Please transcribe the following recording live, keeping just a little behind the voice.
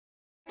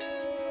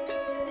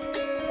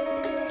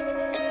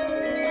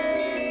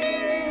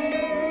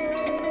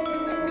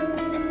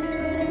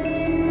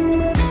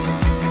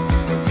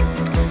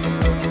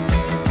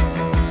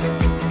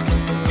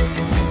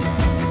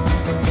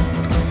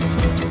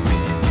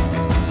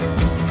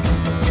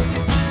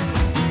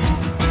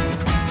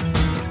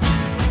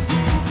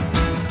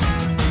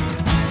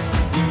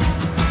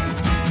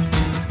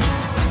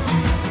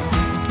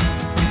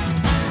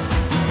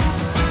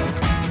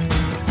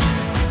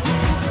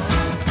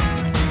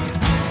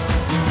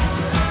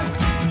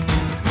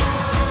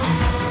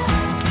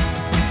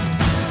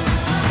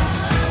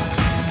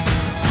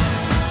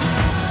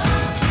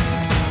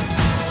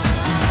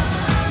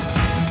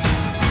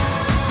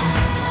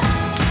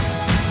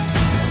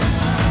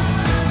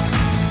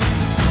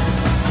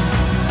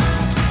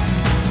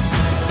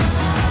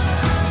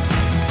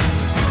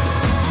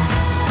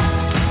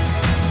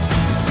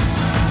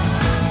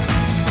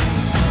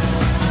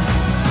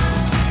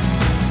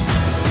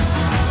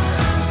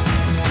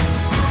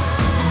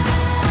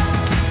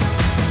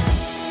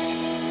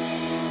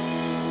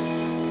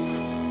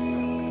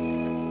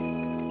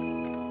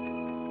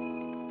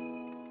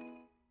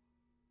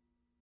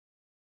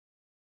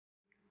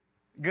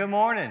Good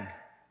morning.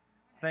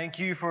 Thank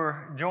you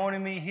for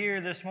joining me here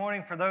this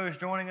morning. For those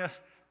joining us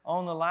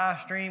on the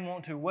live stream, I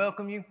want to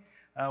welcome you.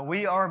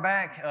 We are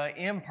back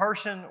in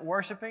person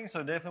worshiping, so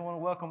definitely want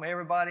to welcome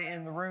everybody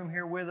in the room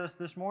here with us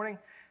this morning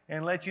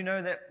and let you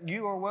know that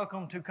you are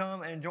welcome to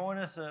come and join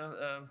us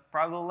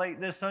probably a little late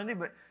this Sunday,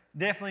 but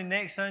definitely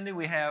next Sunday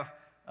we have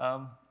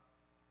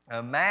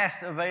a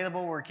mask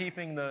available. We're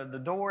keeping the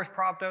doors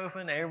propped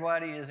open.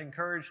 Everybody is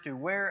encouraged to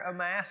wear a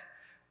mask,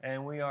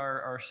 and we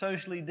are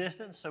socially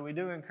distanced, so we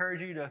do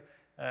encourage you to,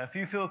 if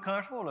you feel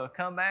comfortable, to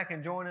come back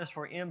and join us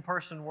for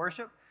in-person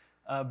worship.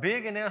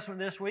 Big announcement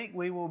this week,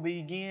 we will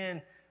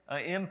begin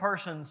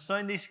in-person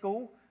Sunday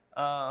school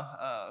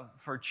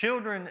for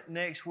children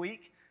next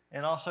week,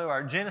 and also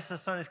our Genesis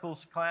Sunday School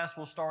class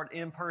will start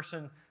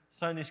in-person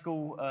Sunday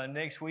school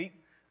next week.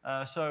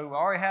 So we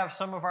already have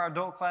some of our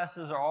adult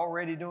classes are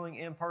already doing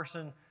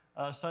in-person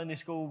Sunday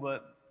school,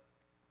 but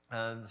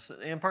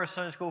in-person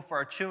Sunday school for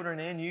our children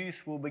and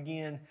youth will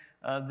begin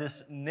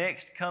this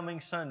next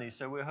coming Sunday.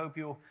 So we hope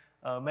you'll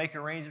make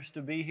arrangements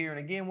to be here. And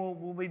again,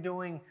 we'll be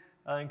doing,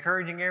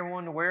 encouraging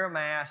everyone to wear a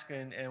mask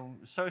and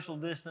social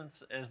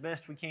distance as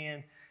best we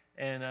can,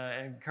 and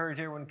encourage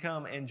everyone to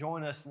come and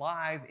join us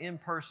live in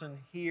person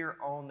here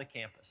on the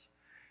campus.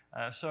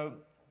 So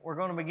we're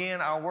going to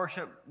begin our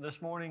worship this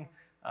morning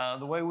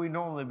the way we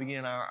normally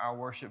begin our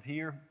worship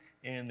here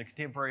in the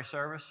contemporary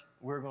service.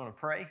 We're going to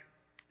pray,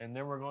 and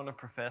then we're going to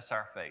profess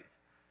our faith.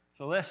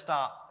 So let's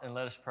stop and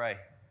let us pray.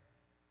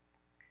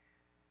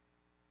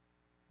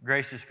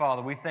 Gracious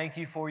Father, we thank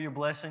you for your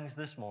blessings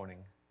this morning.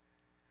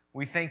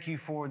 We thank you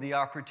for the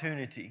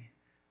opportunity,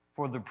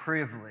 for the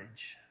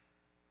privilege,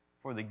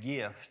 for the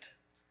gift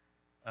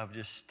of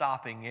just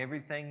stopping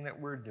everything that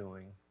we're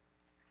doing,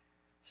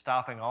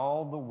 stopping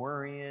all the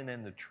worrying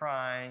and the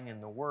trying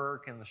and the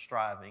work and the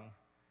striving,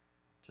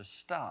 to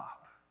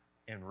stop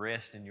and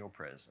rest in your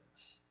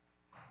presence,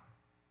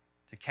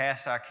 to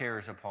cast our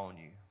cares upon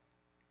you,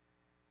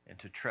 and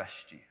to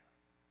trust you,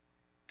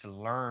 to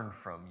learn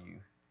from you,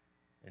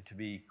 and to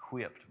be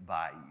equipped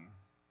by you.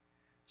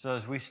 So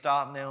as we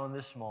stop now in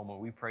this moment,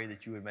 we pray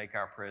that you would make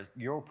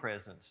your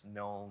presence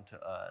known to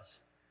us,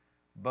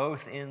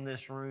 both in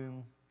this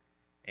room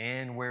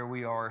and where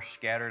we are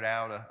scattered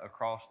out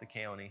across the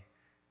county,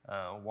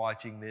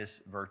 watching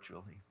this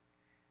virtually.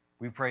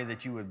 We pray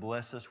that you would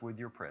bless us with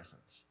your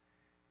presence,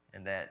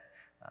 and that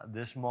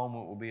this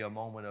moment will be a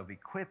moment of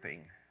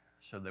equipping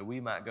so that we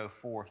might go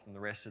forth in the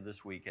rest of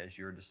this week as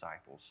your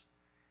disciples.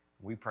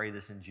 We pray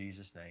this in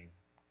Jesus' name.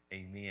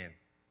 Amen.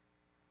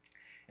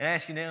 And I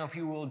ask you now if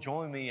you will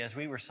join me as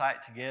we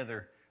recite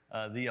together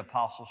the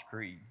Apostles'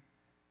 Creed.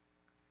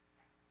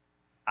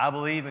 I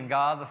believe in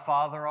God the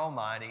Father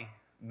Almighty,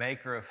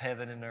 maker of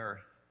heaven and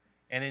earth,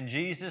 and in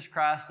Jesus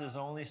Christ, his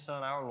only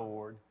Son, our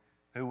Lord,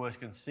 who was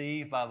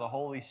conceived by the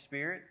Holy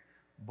Spirit,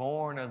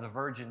 born of the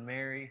Virgin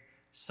Mary,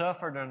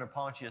 suffered under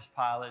Pontius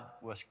Pilate,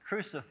 was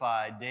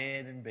crucified,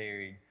 dead, and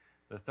buried.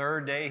 The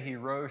third day he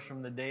rose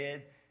from the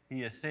dead.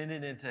 He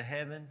ascended into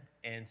heaven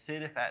and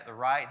sitteth at the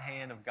right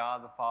hand of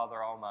God the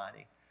Father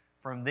Almighty.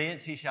 From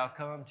thence he shall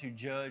come to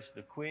judge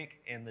the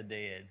quick and the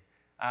dead.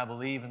 I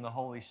believe in the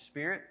Holy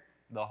Spirit,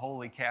 the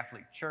Holy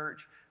Catholic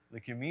Church,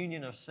 the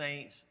communion of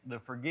saints, the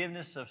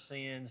forgiveness of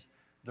sins,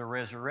 the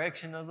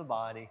resurrection of the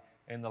body,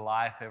 and the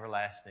life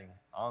everlasting.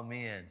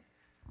 Amen.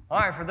 All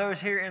right, for those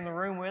here in the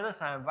room with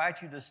us, I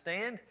invite you to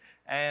stand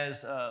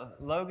as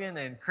Logan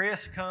and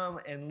Chris come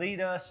and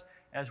lead us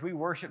as we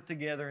worship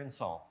together in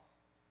song.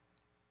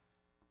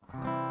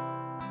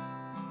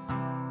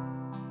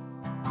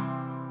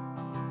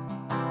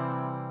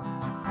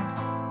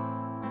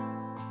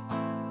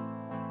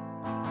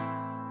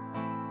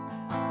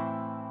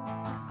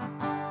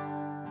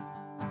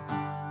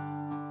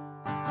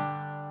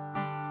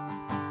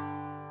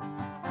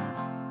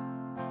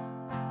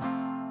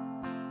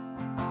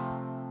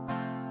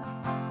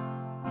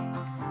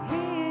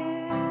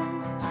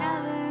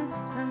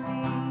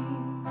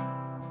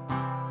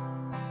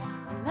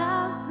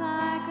 Love's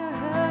like a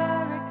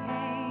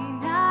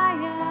hurricane.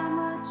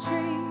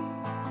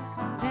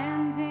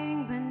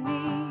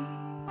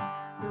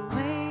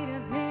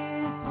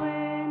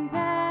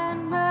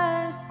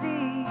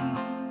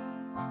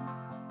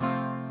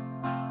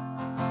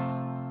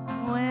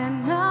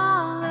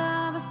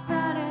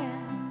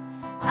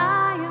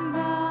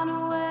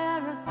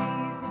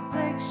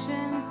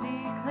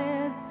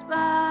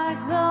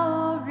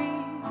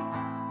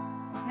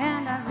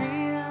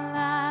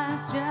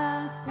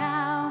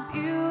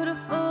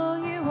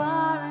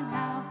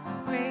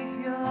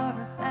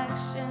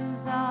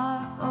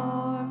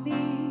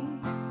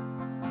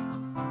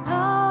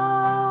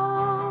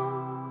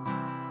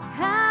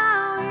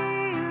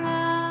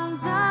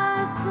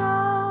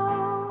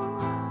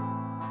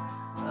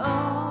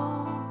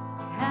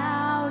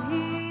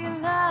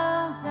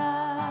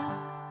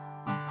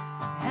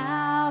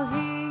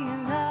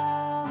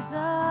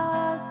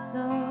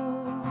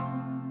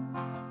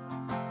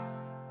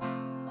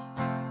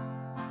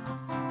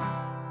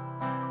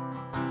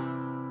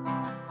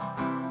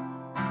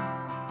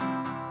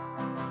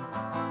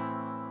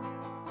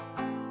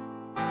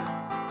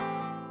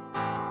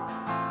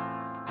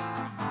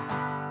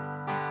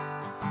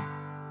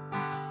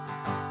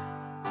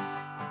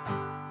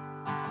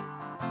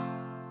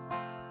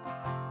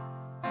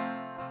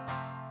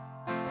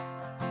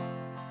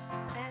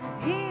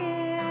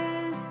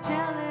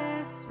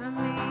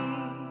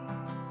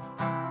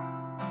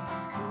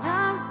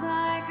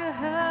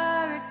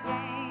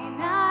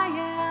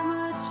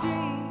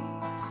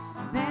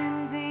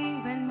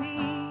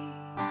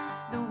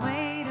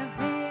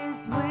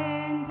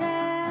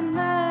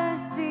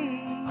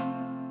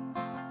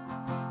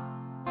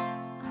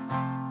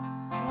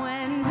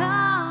 And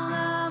all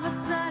of a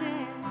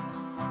sudden,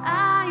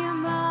 I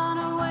am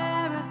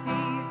unaware of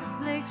these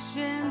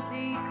afflictions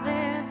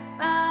eclipsed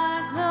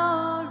by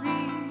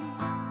glory.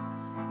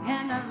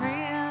 And I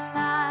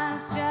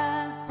realize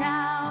just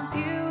how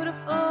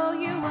beautiful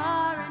you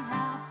are and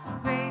how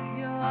great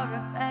your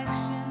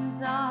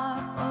affections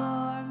are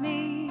for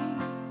me.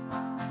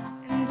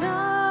 And oh,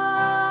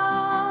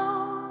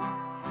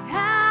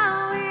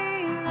 how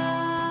he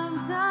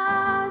loves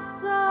us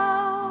so.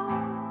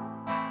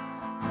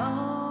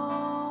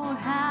 Oh,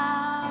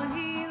 how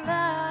he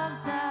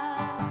loves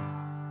us.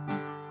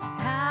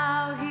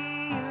 How he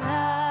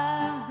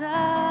loves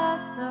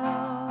us so.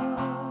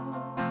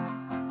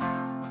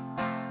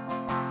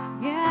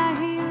 Yeah,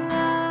 he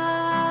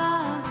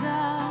loves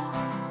us.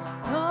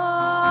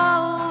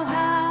 Oh,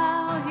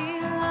 how he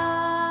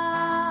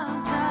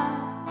loves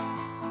us.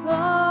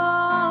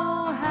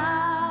 Oh,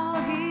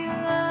 how he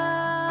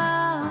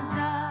loves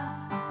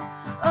us.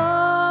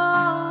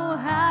 Oh,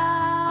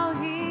 how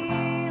he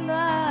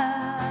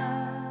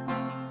loves.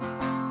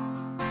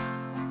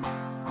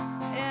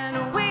 And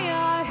we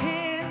are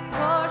his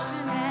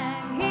portion,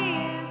 and he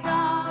is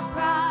our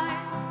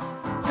prize,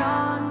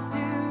 drawn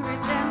to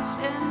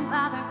redemption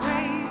by the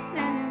grace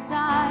in his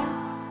eyes.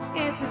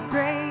 If his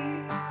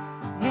grace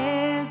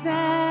is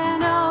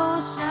an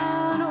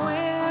ocean,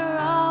 we're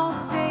all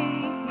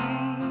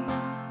sinking.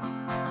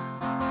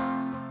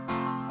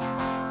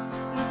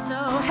 And so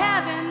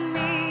heaven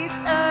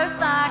meets earth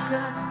like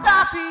a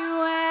sloppy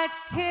wet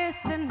kiss,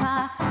 and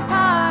my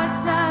heart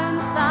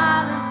turns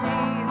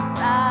violently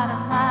inside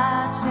of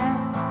my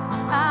chest.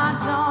 I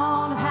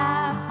don't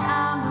have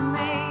time to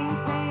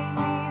maintain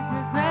these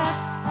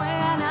regrets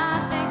when I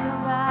think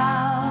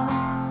about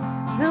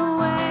the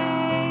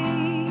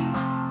way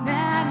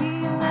that he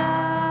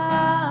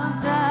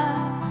loves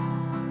us.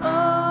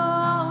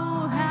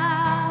 Oh,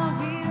 how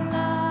he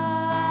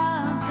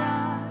loves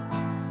us.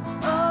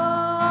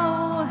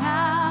 Oh,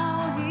 how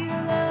he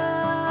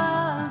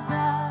loves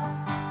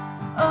us.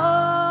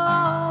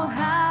 Oh,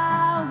 how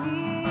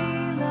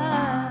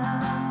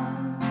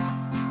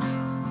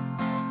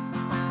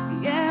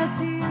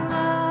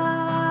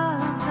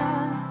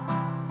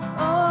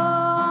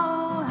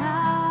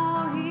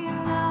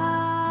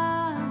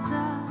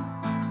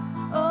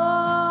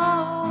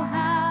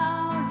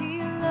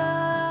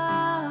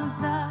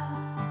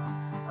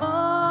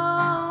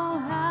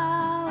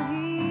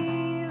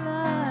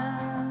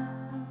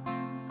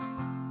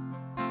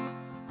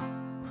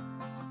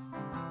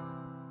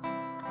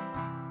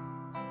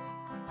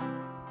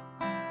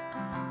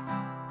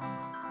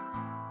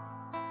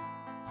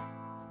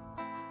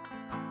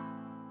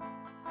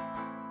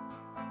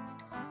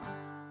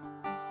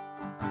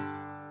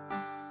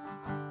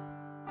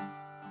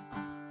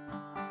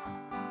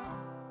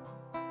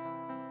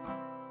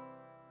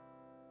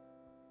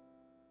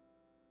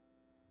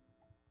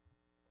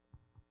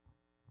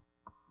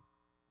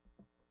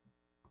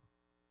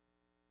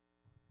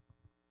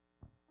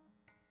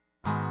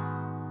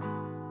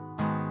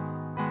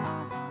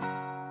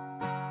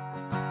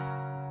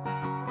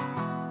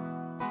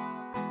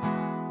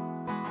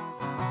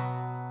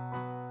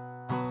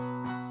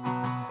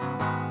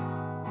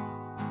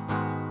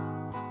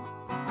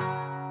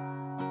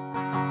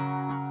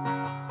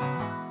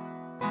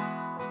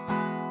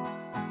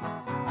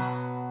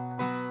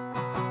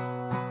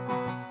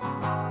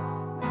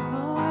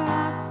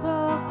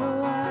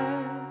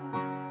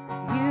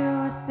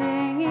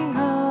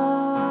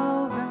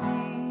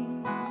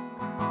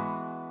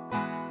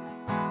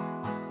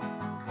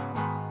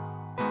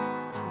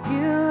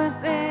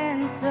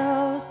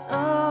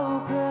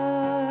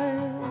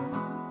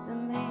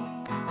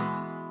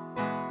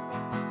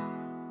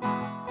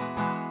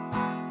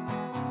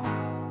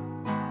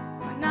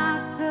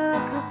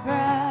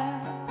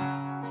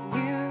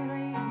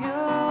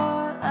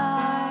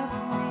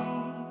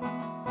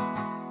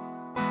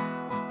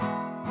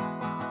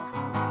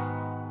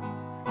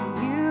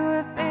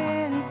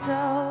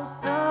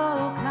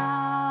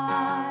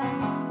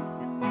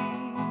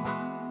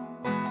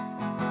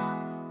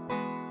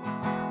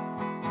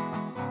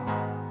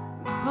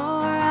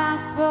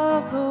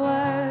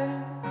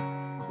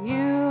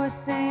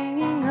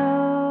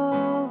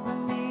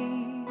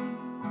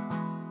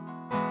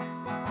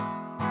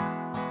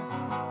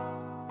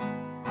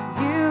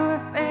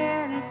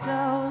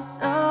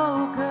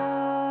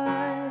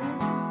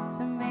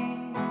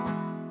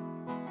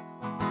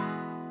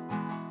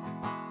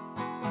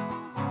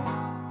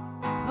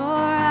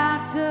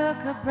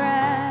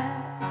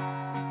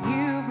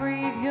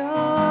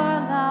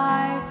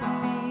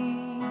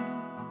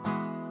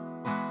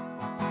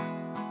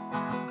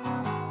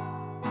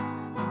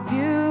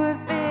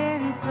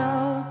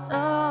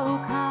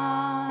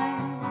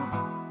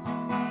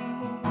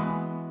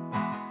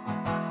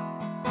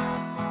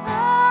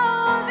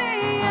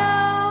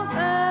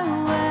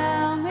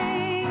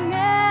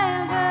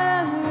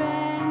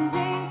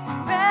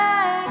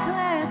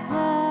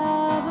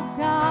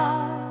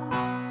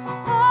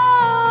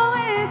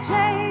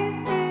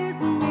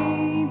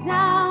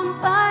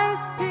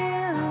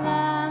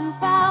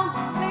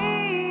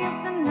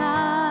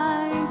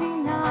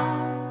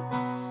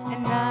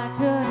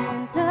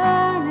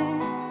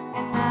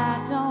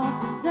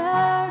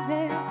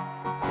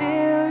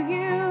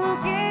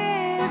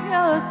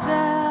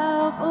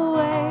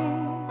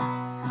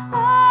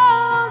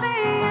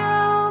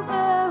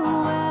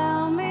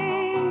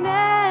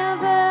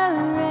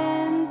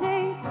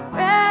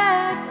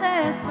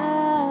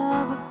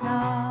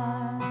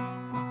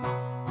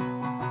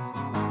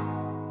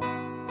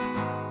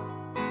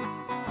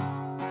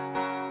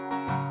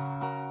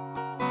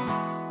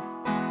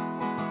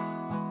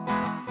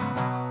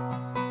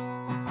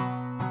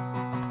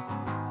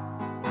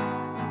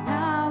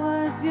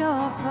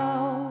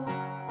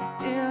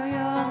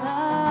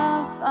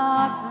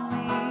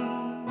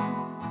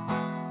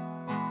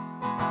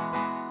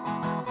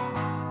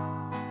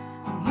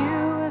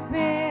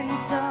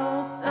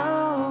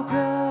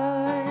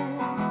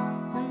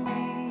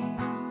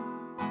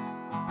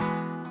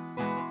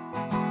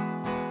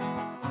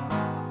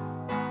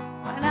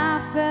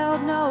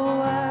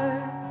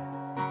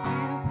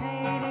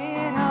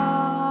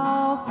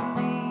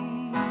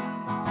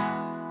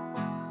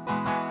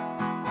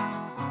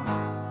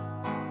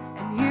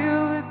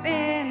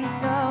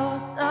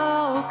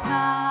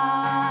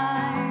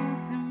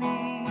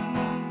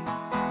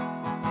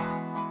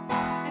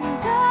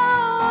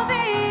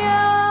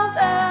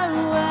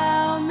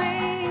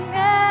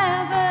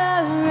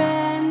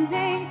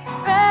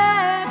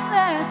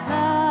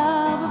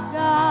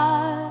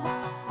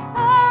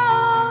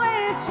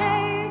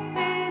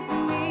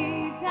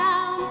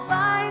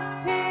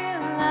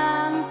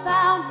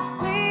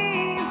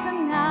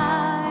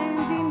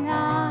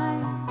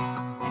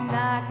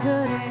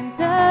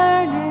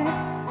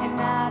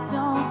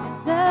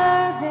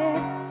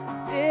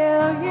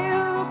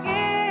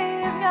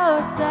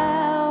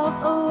yourself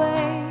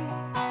away.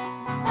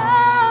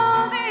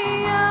 Oh,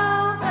 the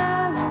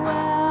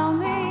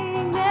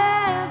overwhelming,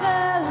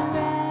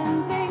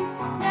 never-ending,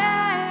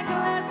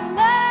 reckless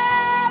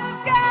love of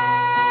God,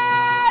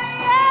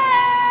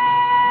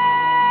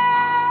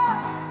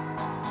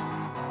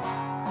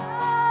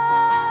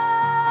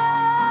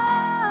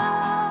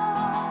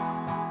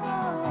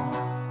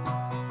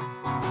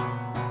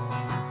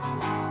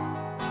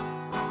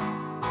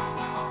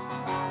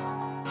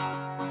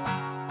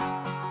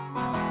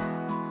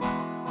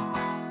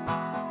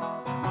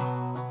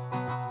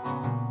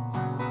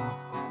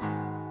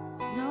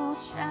 There's no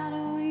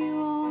shadow you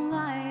won't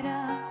light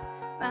up,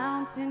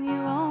 mountain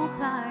you won't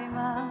climb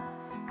up,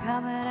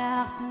 coming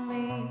after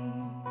me.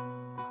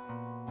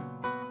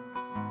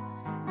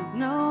 There's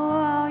no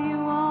wall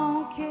you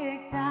won't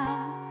kick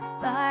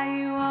down, lie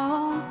you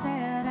won't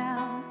tear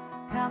down,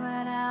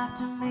 coming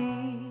after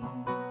me.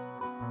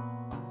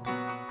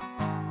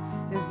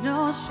 There's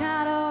no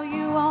shadow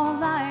you won't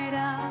light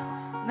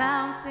up,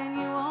 mountain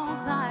you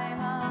won't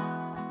climb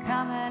up,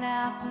 coming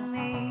after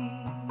me.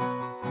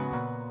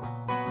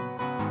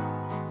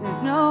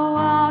 There's no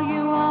wall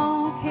you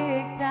won't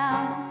kick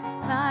down,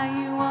 lie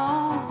you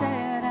won't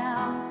tear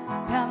down,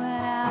 coming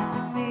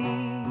after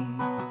me.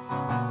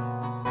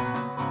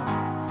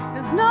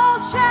 There's no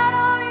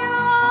shadow you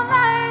won't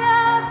light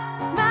up,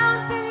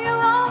 mountain you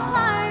won't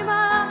climb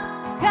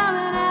up,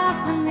 coming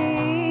after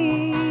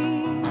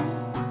me.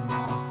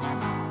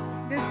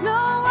 There's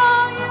no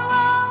wall you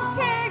won't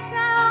kick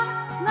down,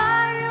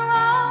 lie you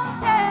won't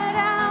tear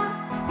down,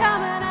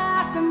 coming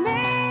after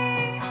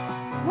me.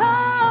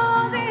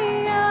 Oh,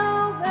 the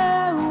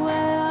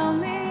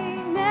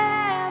overwhelming,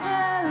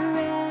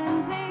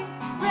 never-ending,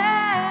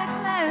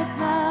 reckless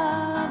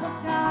love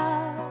of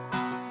God.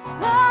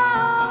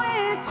 Oh,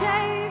 it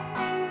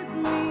chases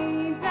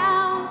me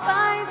down,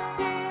 fights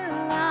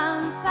till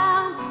I'm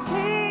found,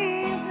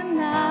 leaves the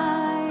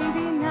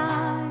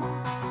 99.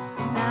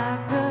 And I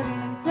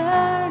couldn't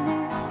turn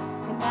it,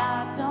 and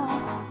I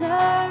don't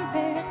deserve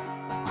it.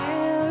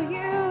 Still,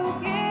 you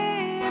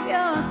give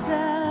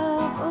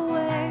yourself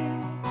away.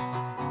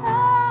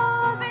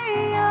 Oh,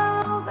 the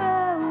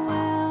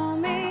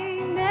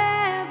overwhelming,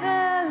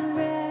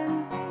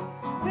 never-ending,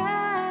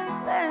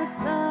 reckless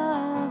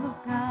love of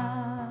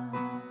God.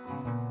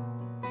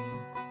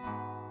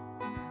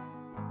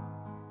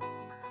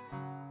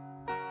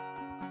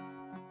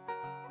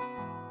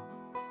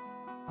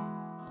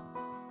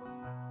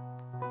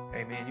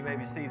 Amen. You may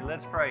be seated.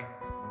 Let's pray.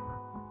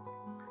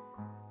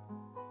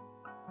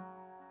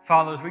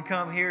 Father, as we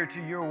come here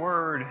to your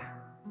word,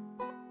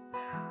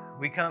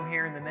 we come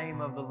here in the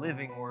name of the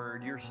living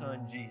word, your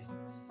Son,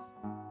 Jesus.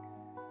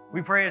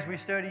 We pray as we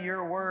study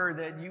your word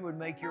that you would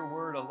make your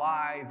word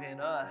alive in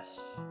us,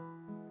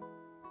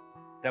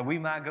 that we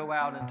might go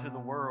out into the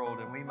world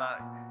and we might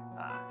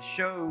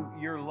show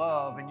your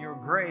love and your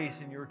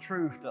grace and your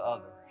truth to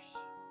others.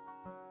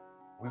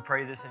 We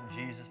pray this in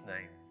Jesus'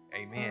 name.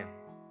 Amen.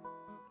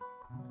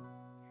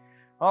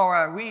 All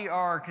right, we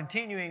are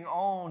continuing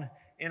on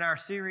in our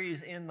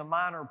series in the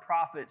minor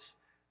prophets,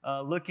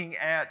 looking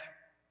at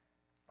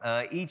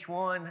each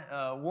one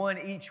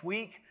each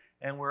week,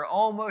 and we're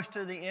almost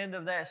to the end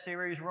of that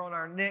series. We're on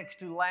our next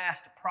to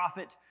last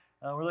prophet.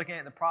 We're looking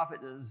at the prophet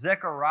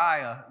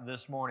Zechariah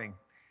this morning,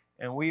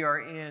 and we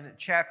are in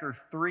chapter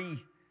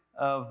 3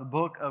 of the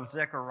book of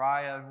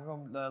Zechariah. We're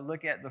going to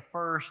look at the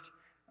first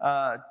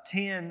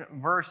 10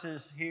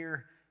 verses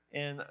here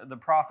in the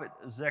prophet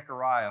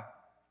Zechariah.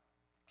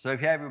 So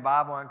if you have your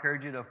Bible, I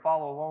encourage you to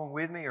follow along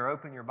with me or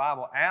open your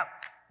Bible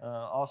app.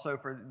 Also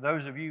for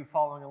those of you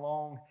following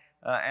along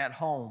at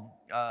home.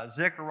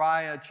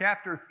 Zechariah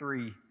chapter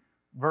 3,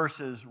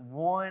 verses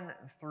 1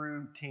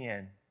 through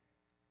 10.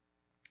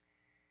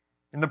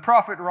 And the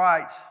prophet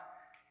writes,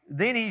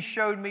 "Then he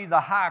showed me the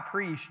high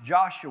priest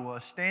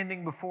Joshua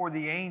standing before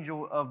the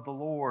angel of the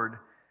Lord,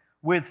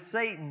 with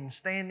Satan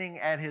standing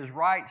at his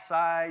right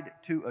side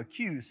to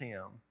accuse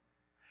him.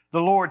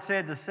 The Lord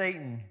said to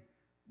Satan,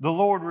 'The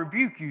Lord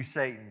rebuke you,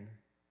 Satan.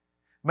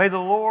 May the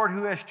Lord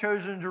who has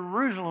chosen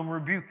Jerusalem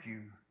rebuke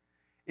you.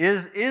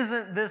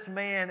 Isn't this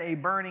man a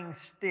burning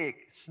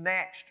stick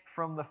snatched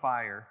from the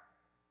fire?'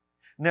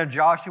 Now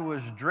Joshua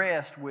was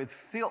dressed with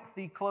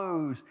filthy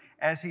clothes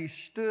as he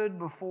stood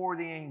before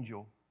the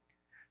angel.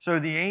 So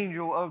the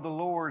angel of the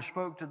Lord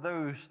spoke to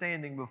those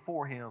standing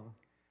before him,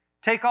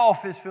 'Take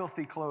off his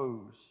filthy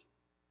clothes.'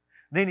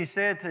 Then he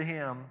said to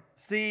him,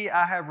 'See,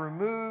 I have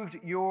removed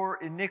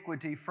your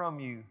iniquity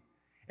from you,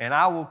 and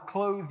I will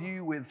clothe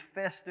you with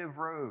festive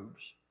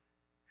robes.'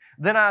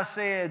 Then I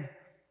said,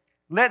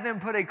 'Let them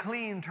put a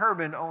clean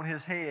turban on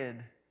his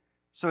head.'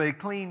 So a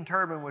clean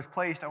turban was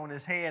placed on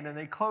his head, and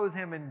they clothed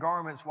him in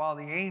garments while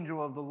the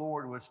angel of the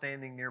Lord was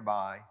standing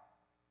nearby.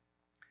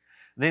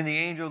 Then the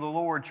angel of the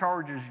Lord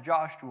charges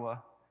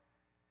Joshua,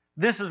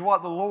 'This is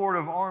what the Lord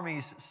of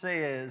armies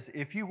says,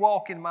 if you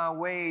walk in my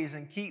ways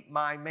and keep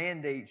my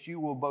mandates,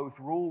 you will both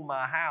rule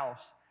my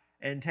house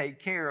and take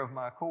care of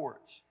my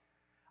courts.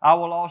 I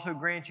will also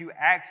grant you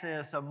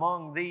access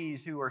among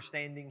these who are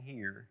standing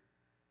here.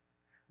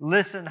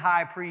 Listen,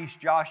 high priest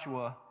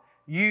Joshua,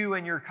 you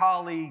and your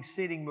colleagues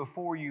sitting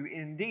before you,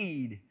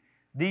 indeed,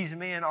 these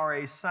men are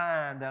a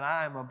sign that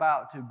I am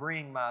about to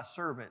bring my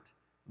servant,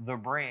 the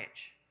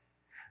branch.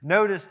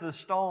 Notice the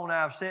stone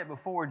I have set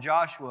before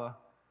Joshua.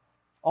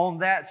 On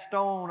that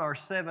stone are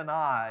 7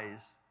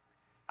 eyes.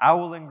 I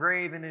will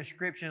engrave an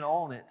inscription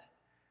on it.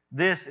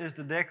 This is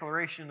the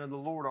declaration of the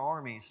Lord of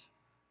armies.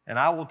 And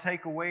I will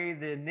take away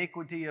the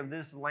iniquity of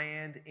this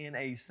land in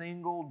a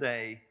single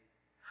day.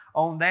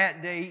 On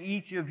that day,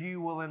 each of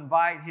you will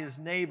invite his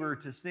neighbor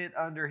to sit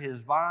under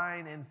his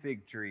vine and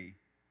fig tree.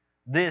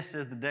 This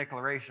is the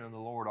declaration of the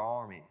Lord of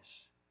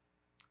armies.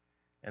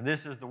 And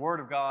this is the word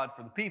of God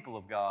for the people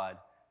of God.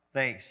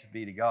 Thanks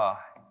be to God.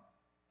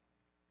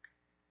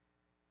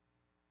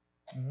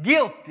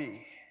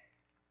 Guilty.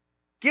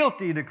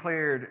 Guilty,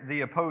 declared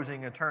the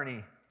opposing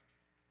attorney.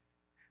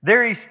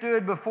 There he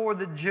stood before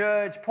the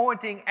judge,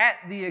 pointing at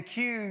the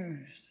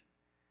accused.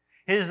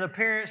 His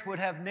appearance would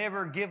have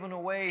never given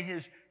away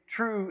his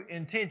true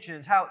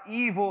intentions, how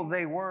evil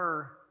they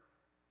were.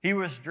 He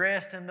was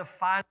dressed in the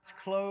finest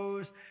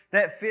clothes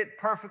that fit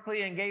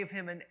perfectly and gave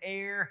him an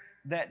air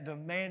that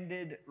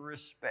demanded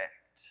respect.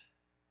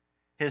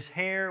 His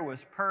hair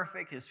was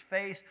perfect. His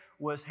face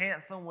was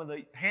handsome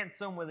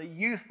with a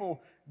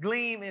youthful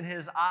gleam in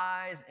his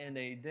eyes and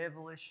a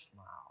devilish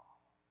smile.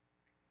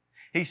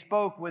 He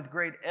spoke with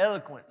great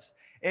eloquence,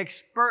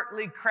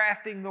 expertly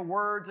crafting the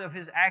words of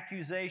his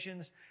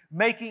accusations,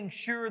 making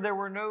sure there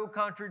were no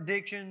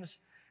contradictions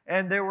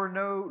and there were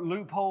no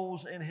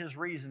loopholes in his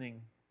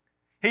reasoning.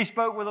 He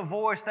spoke with a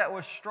voice that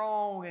was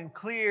strong and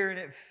clear, and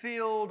it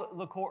filled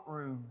the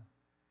courtroom.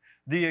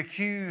 The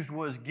accused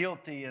was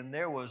guilty, and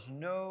there was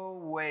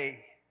no way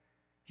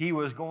he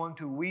was going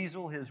to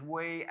weasel his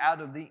way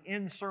out of the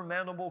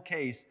insurmountable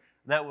case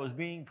that was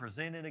being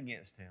presented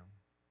against him.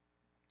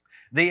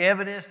 The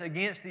evidence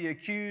against the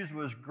accused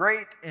was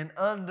great and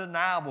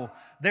undeniable.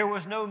 There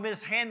was no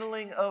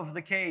mishandling of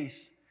the case.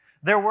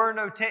 There were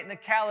no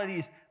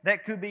technicalities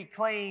that could be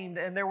claimed,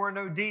 and there were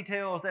no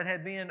details that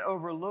had been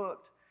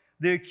overlooked.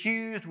 The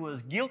accused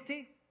was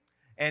guilty,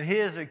 and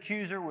his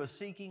accuser was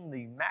seeking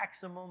the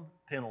maximum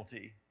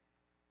penalty.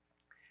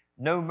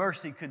 No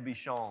mercy could be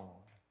shown.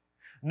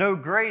 No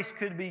grace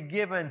could be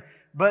given,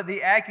 but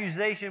the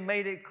accusation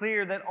made it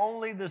clear that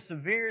only the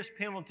severest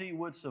penalty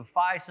would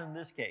suffice in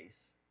this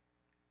case.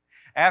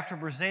 After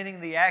presenting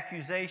the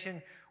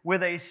accusation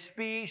with a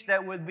speech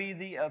that would be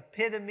the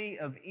epitome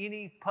of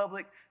any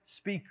public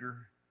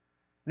speaker,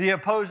 the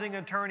opposing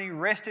attorney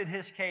rested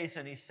his case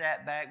and he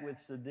sat back with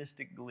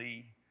sadistic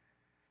glee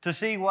to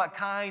see what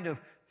kind of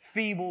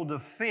feeble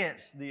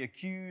defense the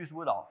accused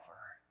would offer.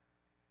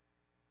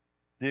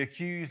 The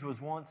accused was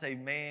once a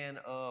man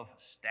of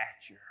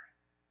stature,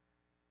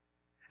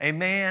 a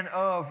man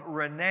of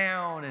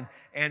renown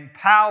and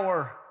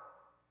power.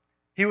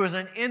 He was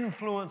an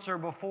influencer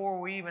before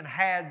we even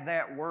had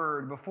that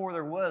word, before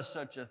there was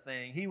such a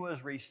thing. He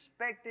was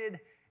respected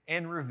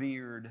and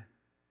revered.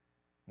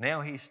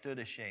 Now he stood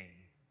ashamed.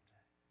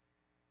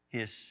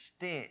 His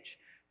stench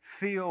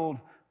filled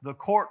the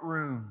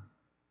courtroom.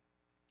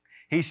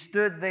 He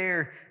stood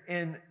there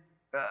in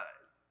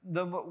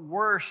the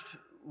worst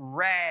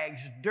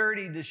rags,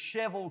 dirty,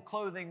 disheveled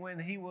clothing when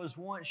he was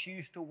once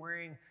used to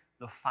wearing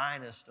the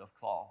finest of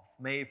cloth,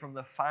 made from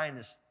the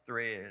finest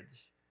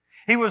threads.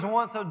 He was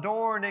once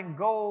adorned in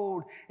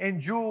gold and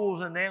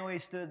jewels, and now he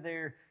stood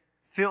there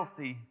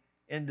filthy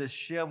in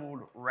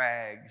disheveled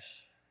rags.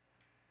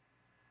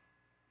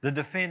 The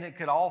defendant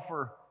could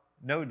offer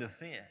no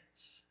defense.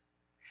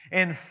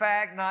 In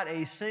fact, not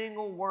a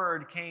single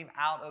word came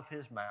out of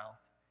his mouth.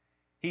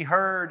 He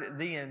heard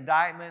the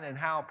indictment and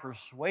how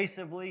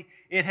persuasively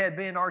it had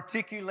been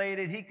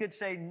articulated. He could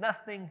say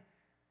nothing.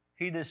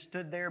 He just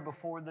stood there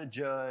before the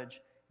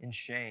judge in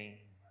shame.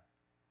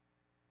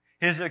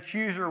 His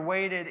accuser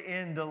waited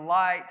in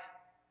delight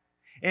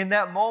in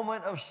that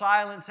moment of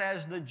silence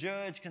as the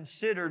judge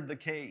considered the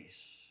case.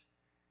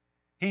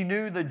 He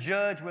knew the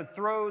judge would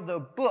throw the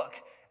book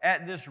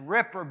at this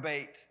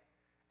reprobate,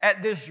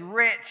 at this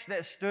wretch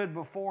that stood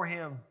before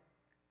him.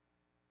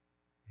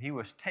 He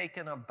was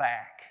taken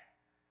aback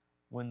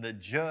when the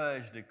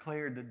judge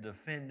declared the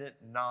defendant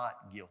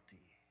not guilty.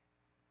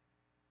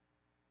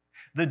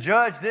 The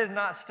judge did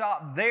not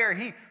stop there.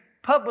 He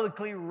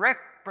publicly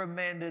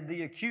reprimanded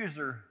the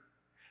accuser.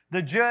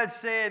 The judge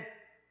said,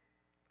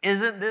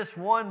 "Isn't this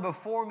one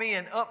before me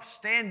an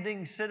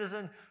upstanding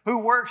citizen who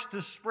works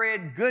to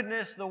spread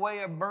goodness the way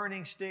a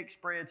burning stick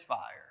spreads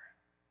fire?"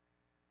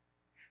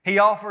 He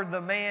ordered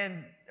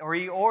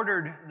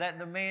that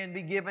the man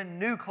be given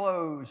new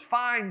clothes,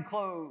 fine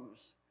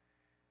clothes,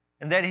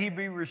 and that he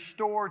be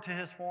restored to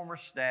his former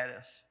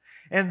status.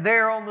 And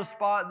there on the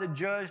spot, the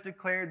judge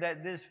declared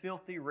that this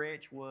filthy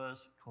wretch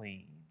was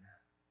clean.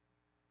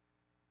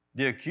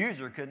 The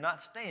accuser could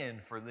not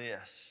stand for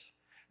this.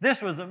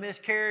 This was a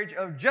miscarriage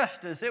of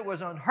justice. It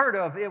was unheard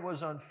of. It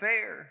was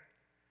unfair.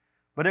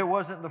 But it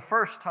wasn't the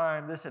first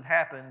time this had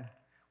happened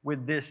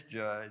with this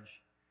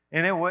judge,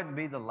 and it wouldn't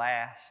be the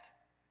last.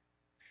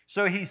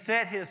 So he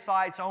set his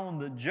sights on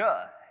the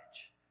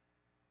judge.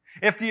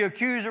 If the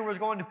accuser was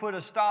going to put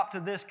a stop to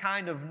this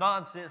kind of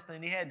nonsense,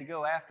 then he had to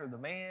go after the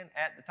man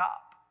at the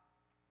top.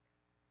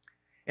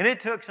 And it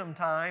took some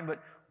time,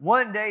 but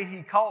one day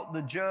he caught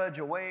the judge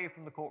away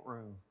from the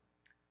courtroom,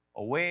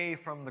 away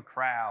from the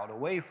crowd,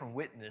 away from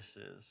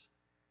witnesses.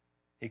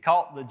 He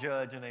caught the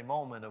judge in a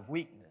moment of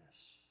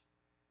weakness,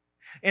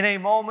 in a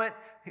moment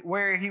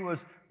where he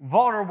was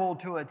vulnerable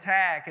to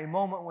attack, a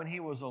moment when he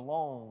was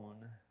alone.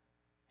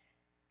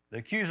 The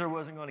accuser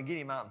wasn't going to get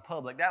him out in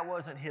public. That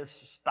wasn't his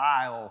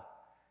style.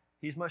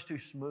 He's much too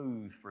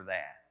smooth for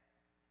that.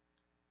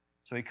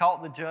 So he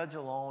caught the judge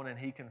alone and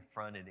he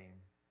confronted him.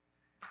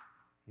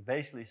 He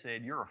basically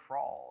said, "You're a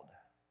fraud.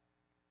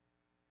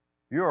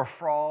 You're a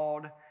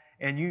fraud,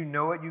 and you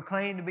know it. You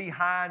claim to be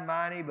high and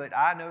mighty, but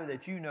I know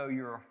that you know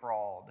you're a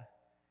fraud.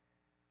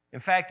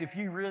 In fact, if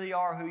you really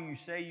are who you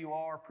say you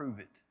are, prove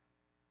it.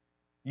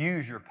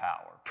 Use your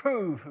power.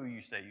 Prove who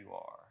you say you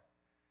are.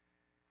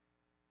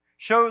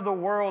 Show the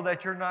world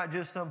that you're not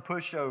just some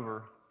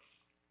pushover.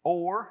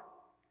 Or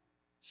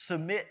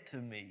submit to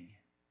me,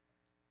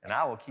 and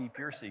I will keep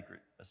your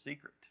secret a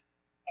secret.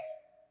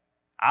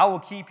 I will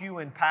keep you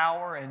in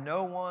power, and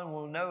no one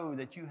will know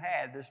that you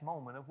had this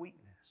moment of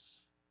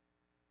weakness."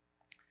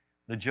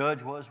 The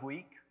judge was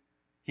weak.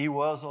 He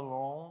was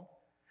alone.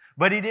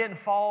 But he didn't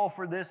fall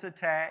for this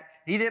attack.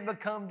 He didn't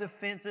become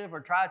defensive or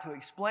try to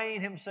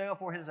explain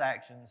himself or his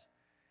actions.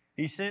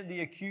 He sent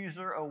the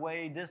accuser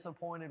away,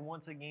 disappointed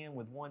once again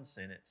with one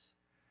sentence: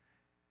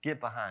 "Get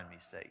behind me,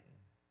 Satan."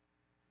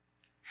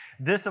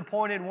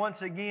 Disappointed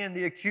once again,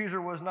 the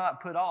accuser was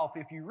not put off.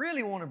 If you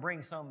really want to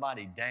bring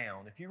somebody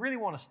down, if you really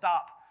want to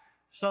stop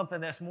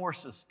something that's more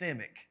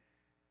systemic,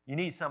 you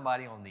need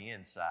somebody on the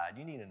inside.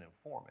 You need an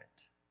informant.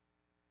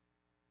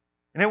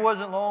 And it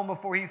wasn't long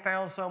before he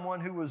found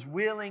someone who was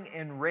willing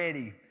and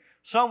ready,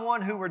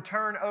 someone who would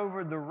turn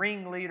over the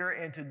ringleader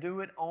and to do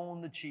it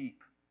on the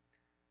cheap.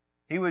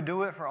 He would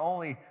do it for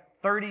only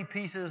 30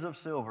 pieces of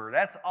silver.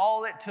 That's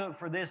all it took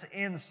for this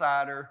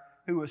insider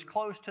who was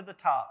close to the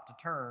top to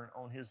turn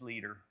on his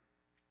leader.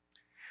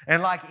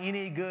 And like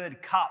any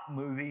good cop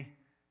movie,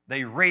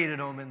 they raided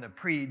them in the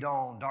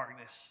pre-dawn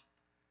darkness.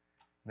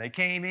 They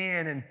came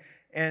in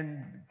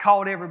and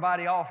caught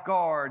everybody off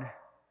guard.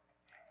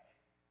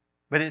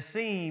 But it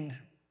seemed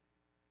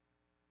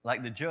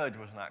like the judge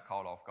was not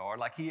caught off guard,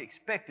 like he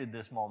expected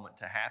this moment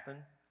to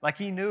happen, like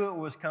he knew it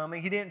was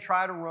coming. He didn't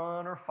try to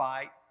run or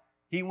fight.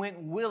 He went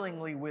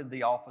willingly with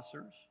the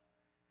officers.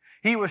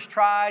 He was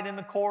tried in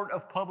the court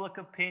of public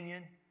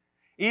opinion.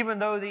 Even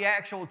though the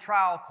actual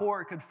trial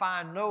court could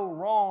find no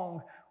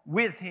wrong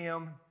with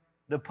him,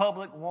 the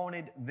public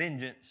wanted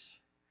vengeance.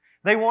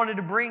 They wanted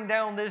to bring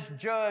down this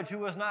judge who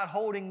was not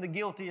holding the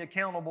guilty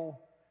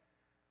accountable,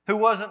 who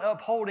wasn't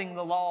upholding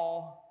the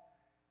law,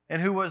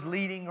 and who was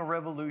leading a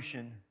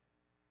revolution.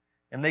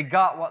 And they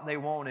got what they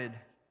wanted.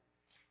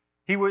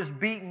 He was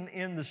beaten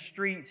in the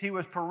streets. He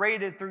was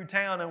paraded through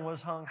town and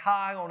was hung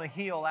high on a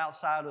hill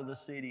outside of the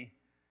city.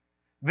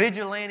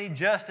 Vigilante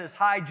justice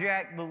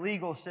hijacked the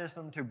legal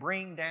system to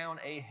bring down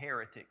a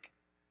heretic.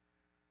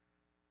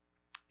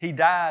 He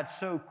died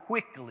so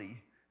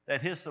quickly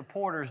that his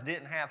supporters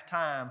didn't have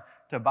time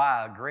to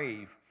buy a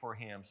grave for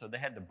him, so they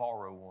had to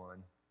borrow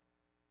one.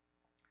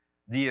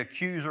 The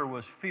accuser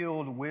was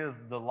filled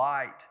with the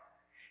light.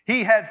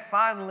 He had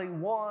finally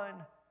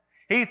won.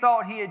 He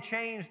thought he had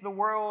changed the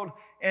world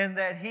and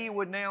that he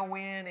would now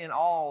win in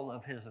all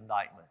of his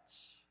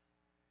indictments.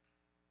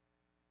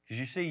 Because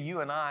you see,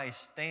 you and I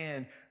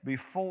stand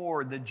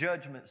before the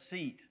judgment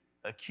seat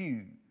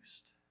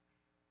accused.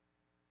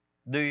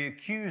 The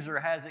accuser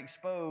has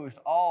exposed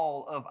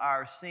all of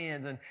our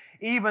sins, and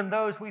even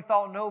those we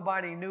thought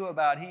nobody knew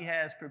about, he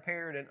has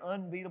prepared an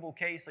unbeatable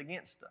case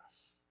against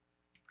us.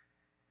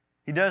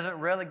 He doesn't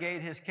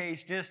relegate his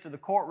case just to the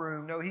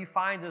courtroom. No, he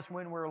finds us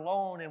when we're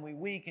alone and we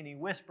weak, and he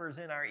whispers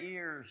in our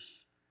ears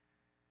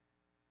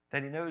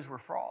that he knows we're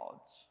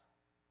frauds.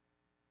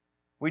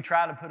 We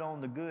try to put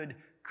on the good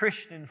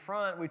Christian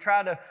front. We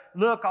try to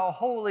look all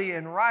holy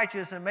and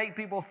righteous and make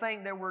people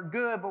think that we're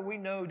good, but we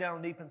know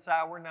down deep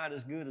inside we're not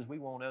as good as we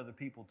want other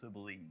people to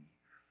believe.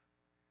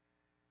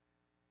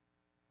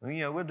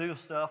 We'll do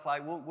stuff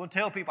like we'll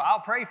tell people,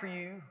 "I'll pray for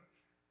you."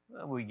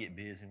 Well, we get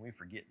busy and we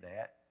forget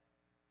that.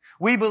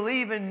 We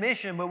believe in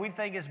mission, but we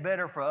think it's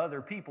better for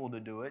other people to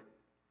do it.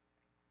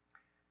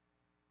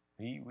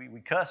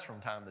 We cuss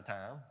from time to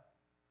time.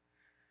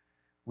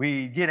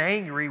 We get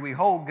angry. We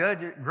hold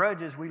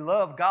grudges. We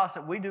love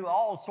gossip. We do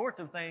all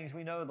sorts of things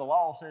we know the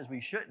law says we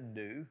shouldn't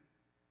do.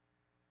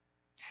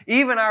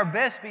 Even our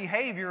best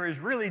behavior is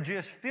really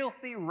just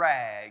filthy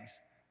rags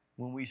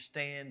when we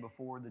stand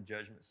before the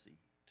judgment seat.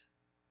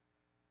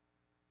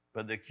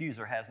 But the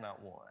accuser has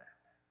not won.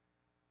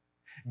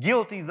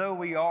 Guilty though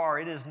we are,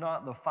 it is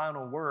not the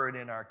final word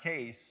in our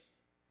case.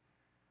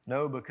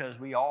 No, because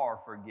we are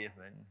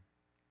forgiven.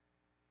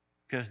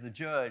 Because the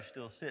judge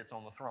still sits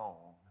on the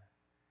throne.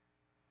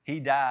 He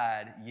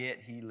died, yet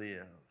he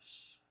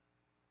lives.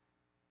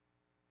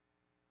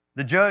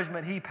 The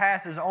judgment he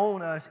passes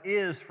on us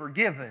is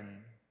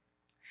forgiven.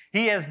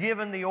 He has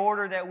given the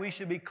order that we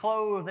should be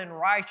clothed in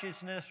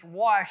righteousness,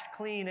 washed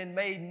clean, and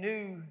made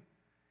new.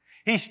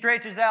 He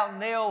stretches out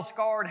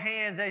nail-scarred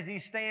hands as He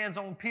stands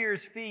on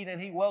pierced feet,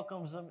 and He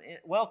welcomes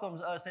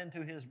us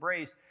into His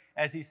embrace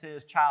as He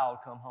says, "Child,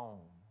 come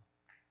home."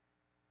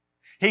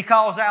 He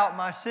calls out,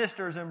 "My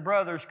sisters and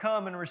brothers,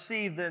 come and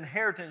receive the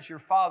inheritance your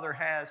Father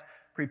has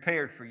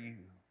prepared for you."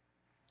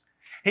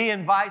 He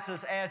invites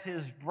us as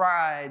His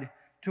bride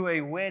to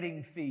a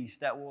wedding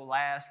feast that will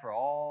last for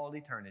all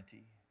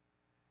eternity.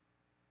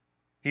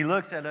 He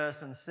looks at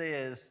us and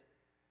says,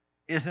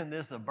 "Isn't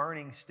this a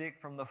burning stick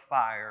from the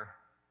fire,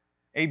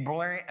 a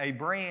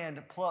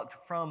brand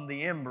plucked from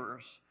the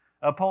embers,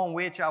 upon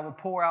which I will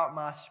pour out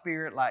my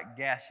Spirit like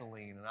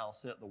gasoline, and I'll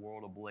set the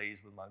world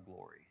ablaze with my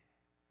glory."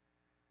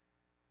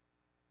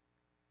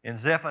 In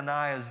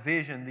Zephaniah's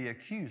vision, the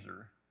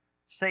accuser,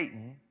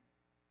 Satan,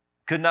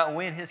 could not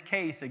win his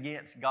case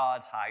against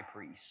God's high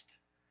priest.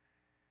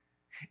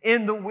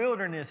 In the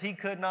wilderness, he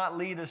could not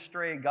lead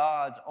astray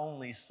God's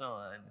only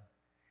Son,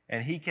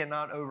 and he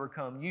cannot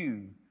overcome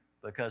you,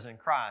 because in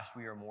Christ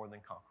we are more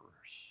than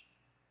conquerors.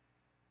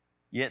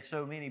 Yet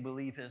so many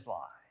believe his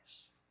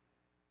lies,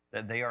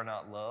 that they are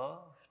not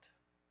loved,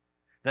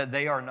 that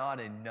they are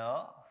not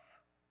enough,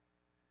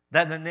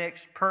 that the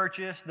next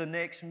purchase, the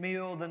next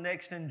meal, the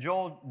next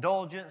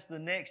indulgence, the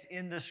next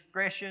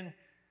indiscretion,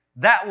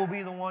 that will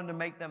be the one to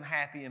make them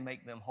happy and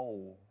make them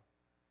whole.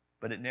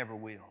 But it never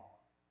will.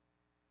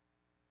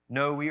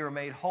 No, we are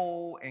made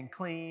whole and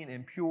clean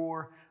and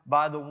pure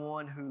by the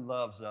one who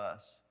loves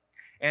us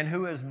and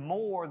who is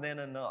more than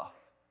enough,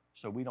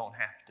 so we don't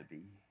have to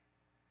be.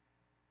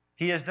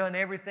 He has done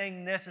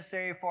everything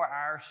necessary for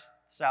our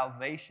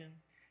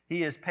salvation. He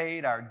has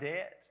paid our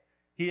debt.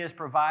 He has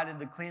provided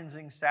the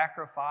cleansing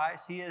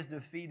sacrifice. He has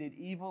defeated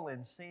evil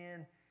and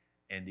sin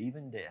and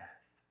even death.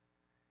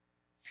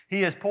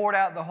 He has poured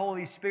out the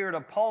Holy Spirit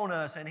upon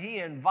us, and He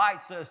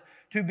invites us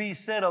to be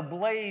set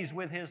ablaze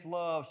with His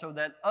love so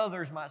that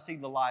others might see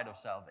the light of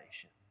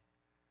salvation.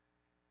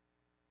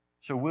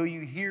 So will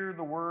you hear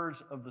the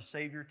words of the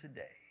Savior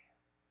today?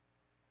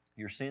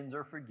 Your sins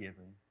are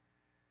forgiven.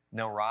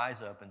 Now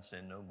rise up and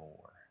sin no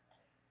more.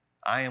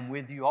 I am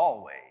with you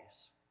always.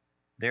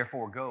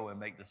 Therefore go and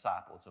make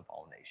disciples of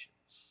all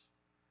nations.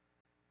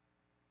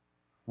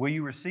 Will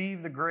you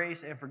receive the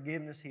grace and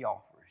forgiveness He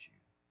offers you?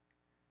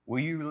 Will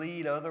you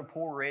lead other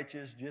poor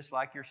wretches just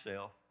like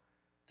yourself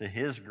to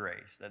His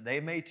grace, that they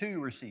may too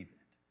receive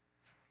it?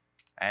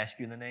 I ask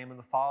you in the name of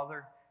the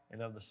Father,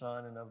 and of the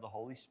Son, and of the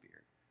Holy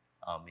Spirit.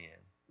 Amen.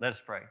 Let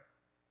us pray.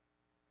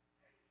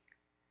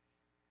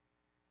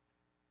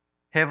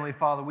 Heavenly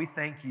Father, we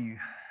thank you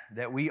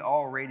that we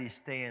already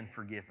stand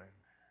forgiven.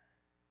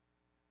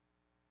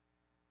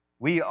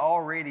 We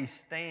already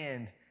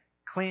stand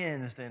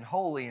cleansed and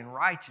holy and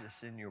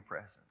righteous in your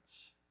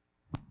presence.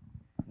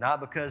 Not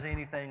because of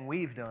anything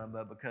we've done,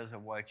 but because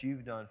of what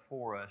you've done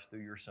for us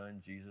through your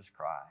Son, Jesus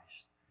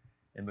Christ,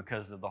 and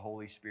because of the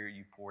Holy Spirit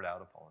you've poured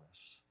out upon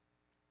us.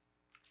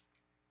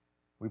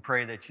 We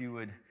pray that you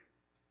would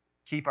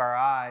keep our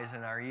eyes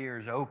and our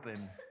ears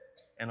open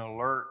and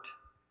alert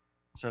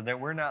so that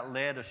we're not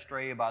led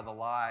astray by the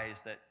lies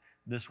that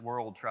this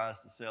world tries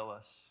to sell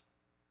us.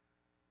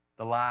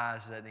 The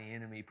lies that the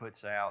enemy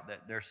puts out,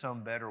 that there's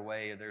some better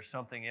way, or there's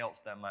something else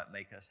that might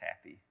make us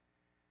happy.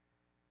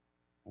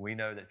 We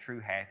know that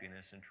true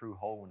happiness and true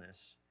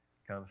wholeness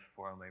comes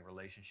from a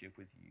relationship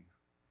with you.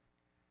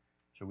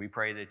 So we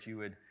pray that you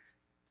would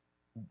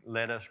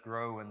let us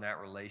grow in that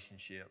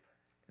relationship,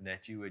 and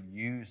that you would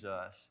use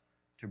us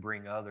to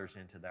bring others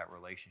into that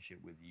relationship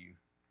with you.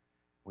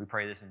 We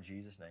pray this in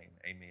Jesus' name.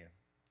 Amen.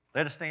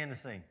 Let us stand and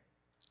sing.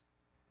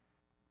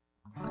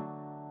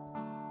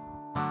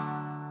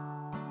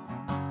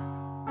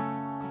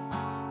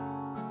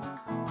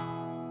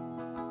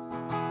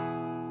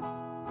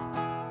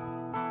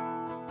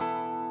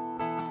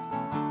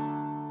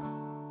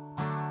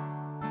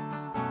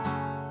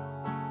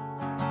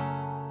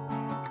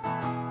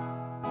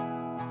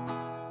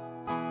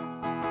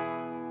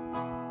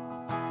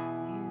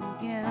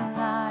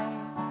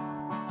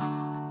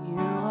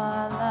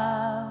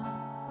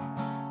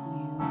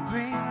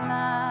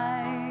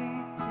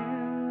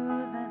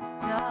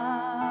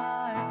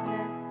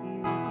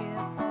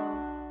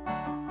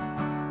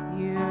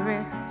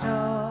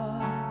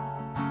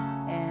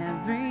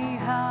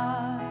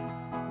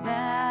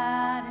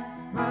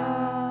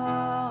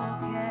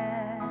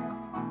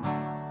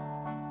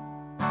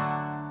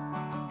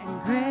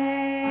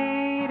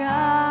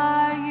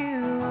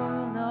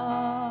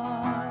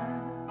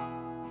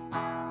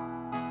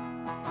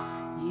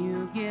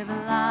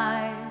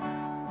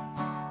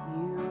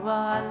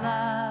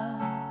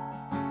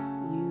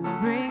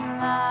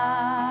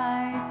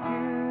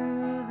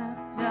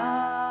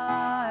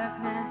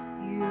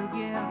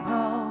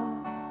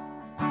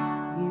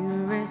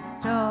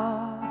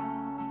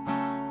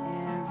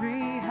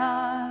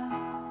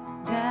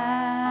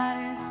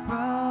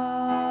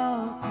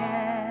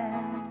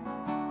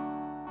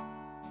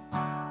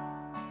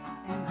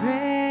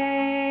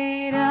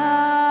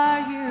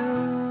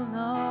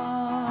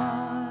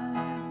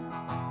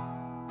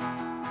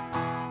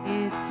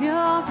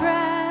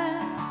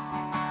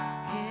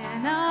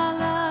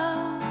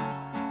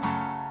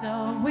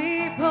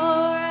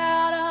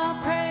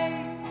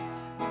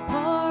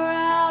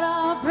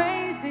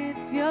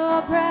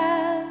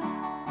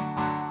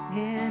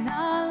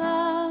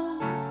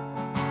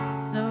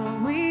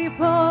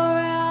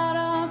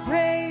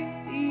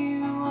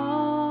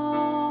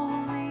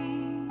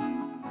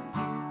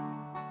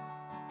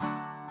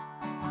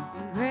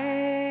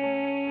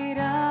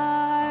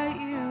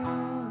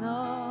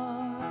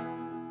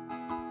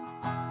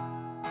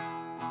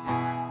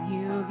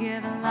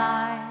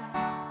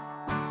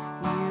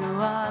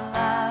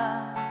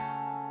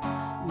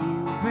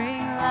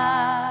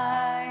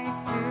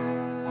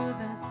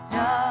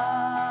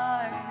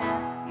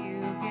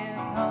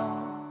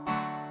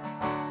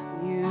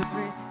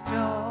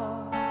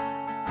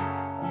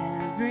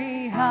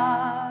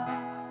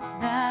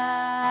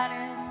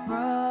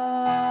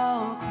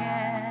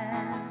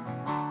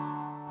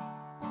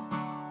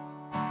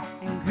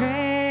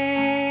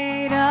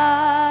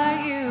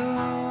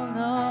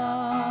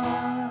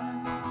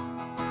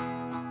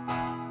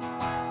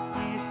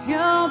 It's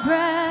your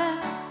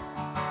breath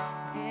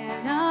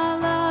in our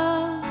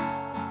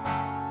lungs,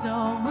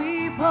 so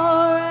we pour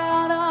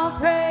out our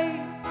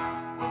praise.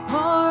 We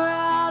pour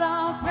out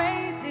our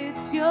praise.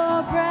 It's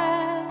your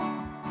breath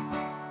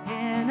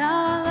in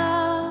our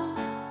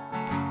lungs,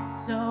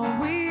 so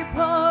we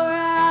pour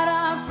out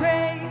our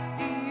praise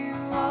to you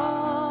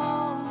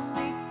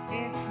only.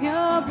 It's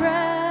your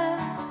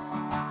breath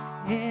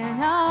in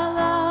our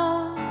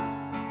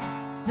lungs,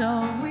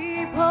 so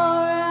we pour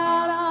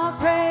out our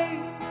praise.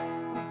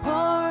 We pour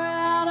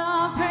out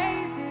our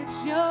praise.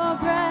 It's your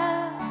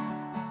breath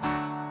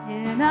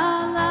in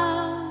our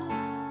lungs,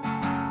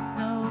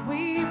 so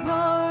we pour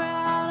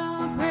out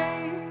our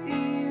praise to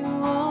you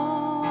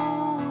only.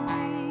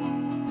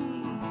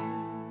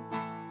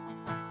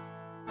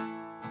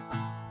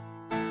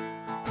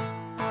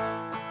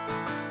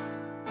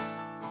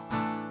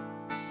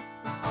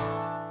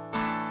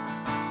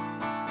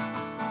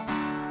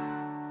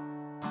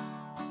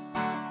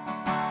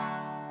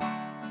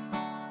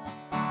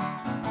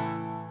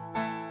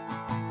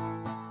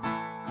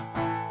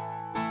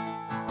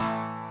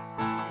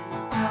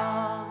 And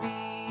all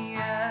the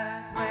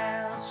earth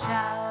will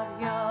shout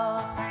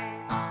your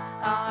praise.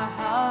 Our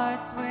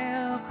hearts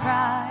will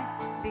cry.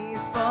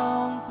 These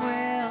bones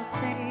will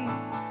sing.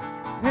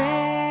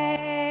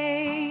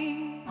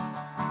 Great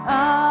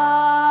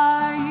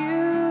are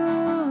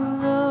you,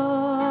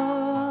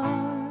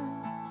 Lord.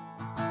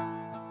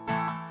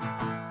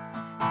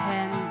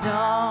 And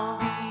all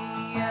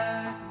the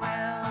earth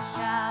will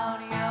shout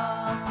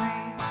your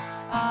praise.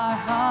 Our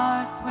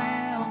hearts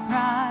will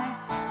cry.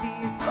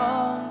 These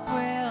bones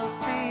will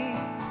sing.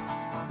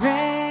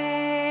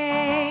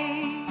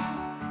 Great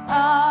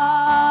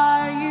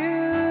are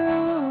you,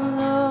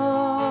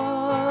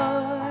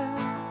 Lord.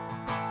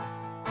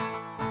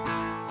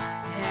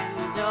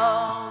 And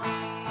all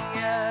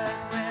the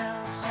earth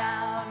will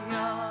shout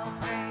your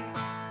praise.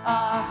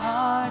 Our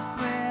hearts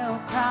will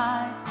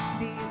cry.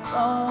 These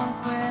bones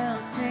will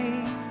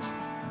sing.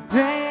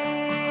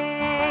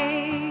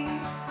 Great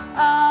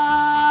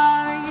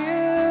are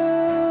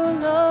you,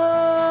 Lord.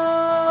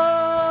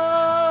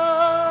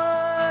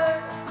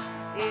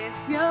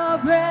 It's your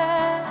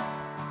breath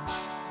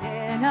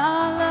in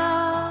our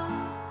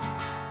lungs,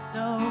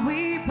 so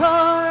we pour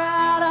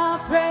out our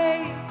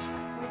praise.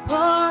 We pour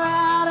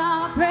out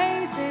our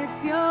praise.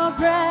 It's your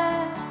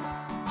breath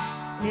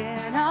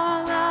in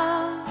our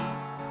lungs,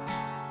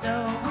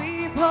 so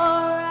we pour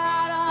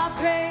out our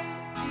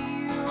praise to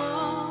you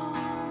all.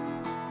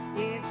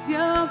 It's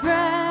your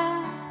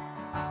breath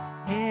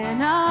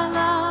in our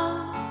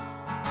lungs,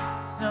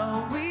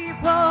 so we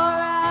pour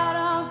out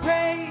our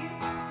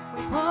praise.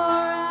 We pour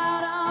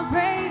out our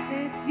praise.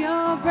 It's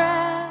your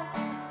breath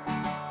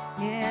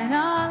in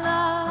our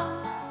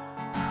lungs,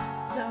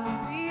 so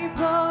we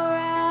pour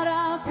out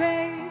our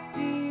praise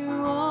to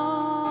you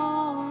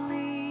only.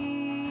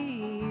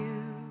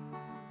 You.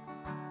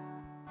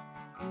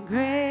 And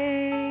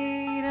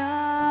great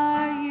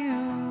are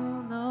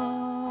you,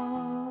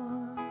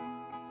 Lord.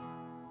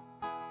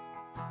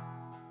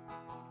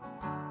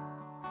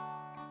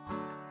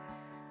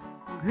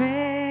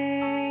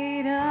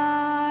 Great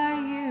are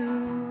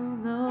you,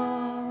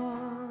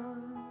 Lord.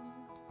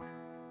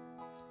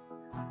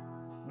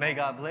 May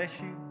God bless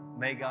you.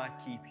 May God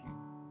keep you.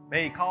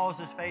 May He cause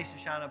His face to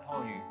shine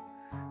upon you.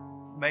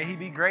 May He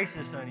be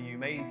gracious unto you.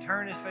 May He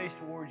turn His face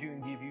towards you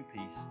and give you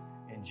peace.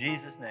 In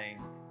Jesus'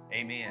 name,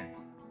 amen.